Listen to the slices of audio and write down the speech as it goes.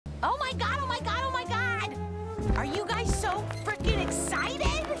Oh my god, oh my god, oh my god! Are you guys so freaking excited?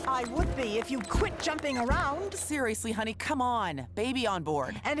 I would be if you quit jumping around. Seriously, honey, come on. Baby on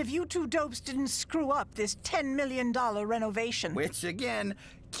board. And if you two dopes didn't screw up this $10 million renovation. Which, again,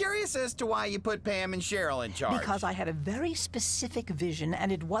 curious as to why you put Pam and Cheryl in charge. Because I had a very specific vision,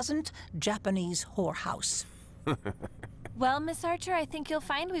 and it wasn't Japanese whorehouse. Well, Miss Archer, I think you'll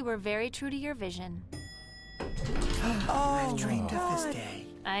find we were very true to your vision. I've dreamed of this day.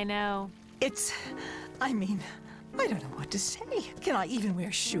 I know. I don't know what to say. Can I even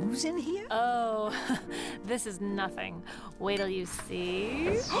wear shoes in here? Oh, this is nothing. Wait till you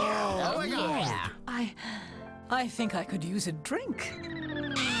see. Oh my God. I think I could use a drink.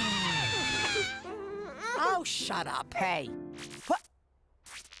 Oh, shut up. Hey. What?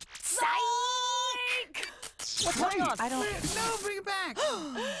 Psych! What's going on? I don't... No, bring it back.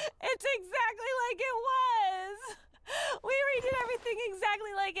 It's exactly like it was. We redid everything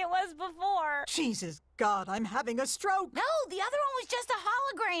exactly like it was before. Jesus God, I'm having a stroke. No, the other one was just a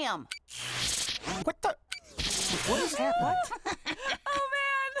hologram. What the... What is that? What? Oh,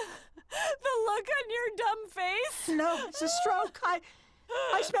 man. The look on your dumb face. No, it's a stroke. I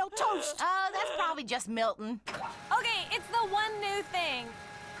smell toast. Oh, that's probably just Milton. Okay, it's the one new thing.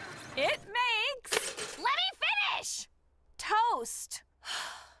 It makes... Let me finish! toast.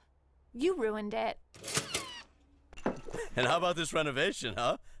 You ruined it. And how about this renovation,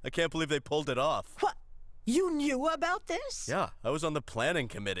 huh? I can't believe they pulled it off. What? You knew about this? Yeah, I was on the planning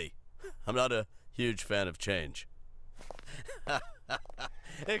committee. I'm not a huge fan of change.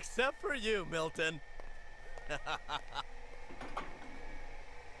 Except for you, Milton.